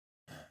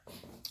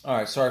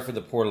Alright, sorry for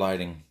the poor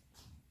lighting.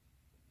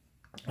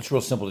 It's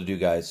real simple to do,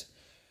 guys.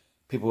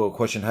 People will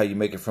question how you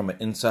make it from an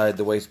inside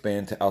the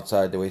waistband to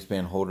outside the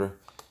waistband holder.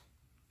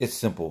 It's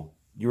simple.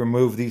 You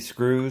remove these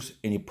screws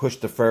and you push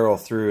the ferrule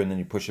through and then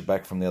you push it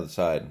back from the other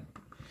side.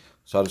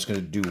 So I'm just going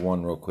to do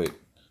one real quick.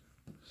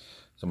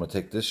 So I'm going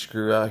to take this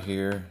screw out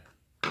here.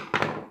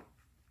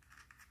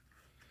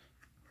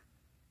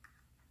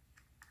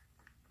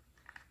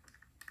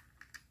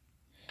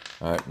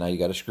 Alright, now you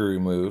got a screw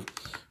removed.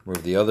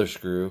 Remove the other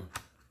screw.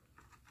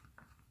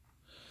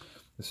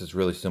 This is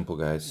really simple,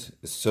 guys.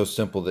 It's so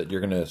simple that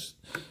you're going to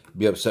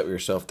be upset with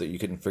yourself that you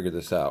couldn't figure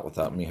this out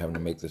without me having to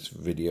make this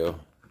video.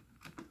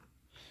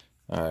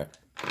 Alright.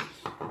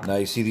 Now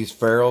you see these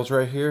ferrules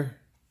right here?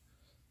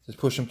 Just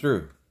push them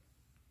through.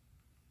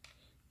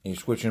 And you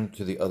switch them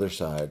to the other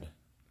side.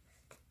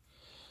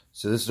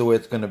 So this is the way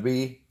it's going to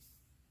be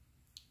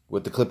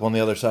with the clip on the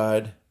other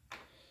side.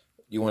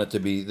 You want it to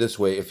be this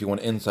way if you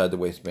want inside the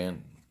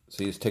waistband.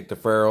 So you just take the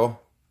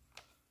ferrule,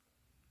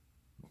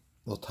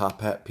 little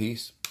top hat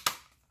piece,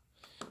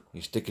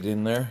 you stick it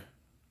in there,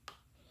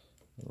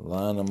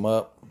 line them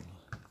up.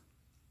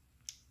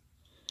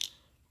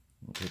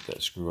 Take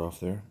that screw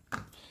off there.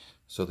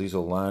 So these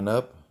will line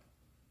up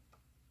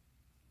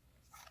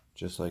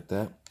just like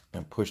that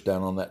and push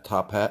down on that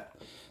top hat.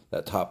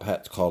 That top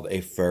hat's called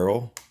a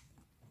ferrule.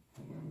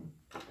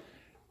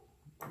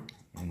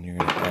 And you're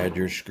going to add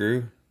your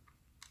screw.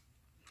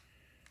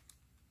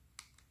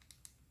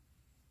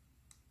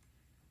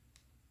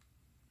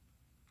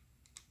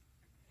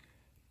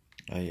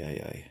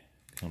 Ay.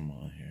 Come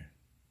on here.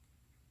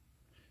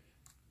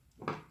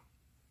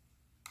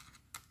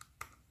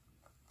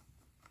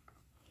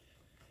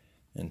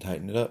 And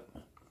tighten it up.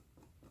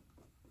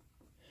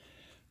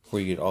 Before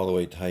you get all the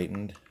way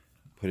tightened,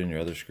 put in your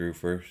other screw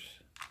first.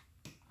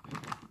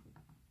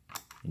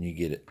 And you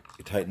get it.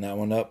 You tighten that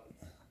one up.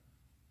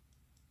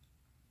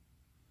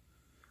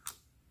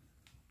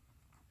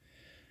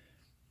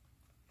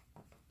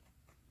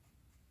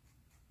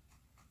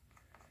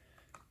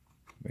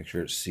 Make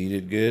sure it's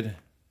seated good.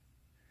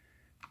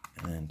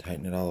 And then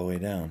tighten it all the way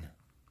down.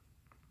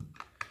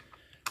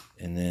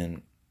 And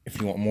then if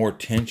you want more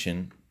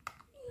tension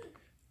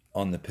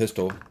on the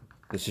pistol,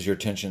 this is your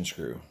tension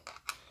screw.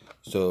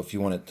 So if you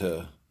want it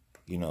to,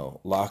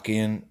 lock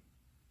in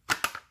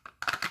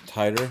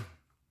tighter,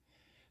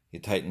 you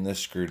tighten this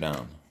screw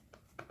down.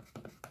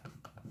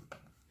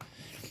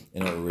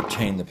 And it will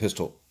retain the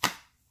pistol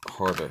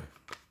harder.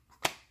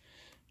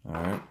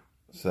 Alright,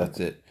 so that's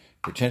it.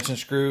 Your tension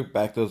screw,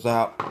 back those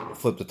out,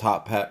 flip the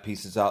top hat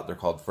pieces out, they're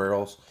called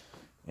ferrules.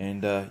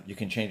 And you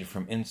can change it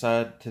from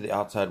inside to the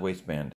outside waistband.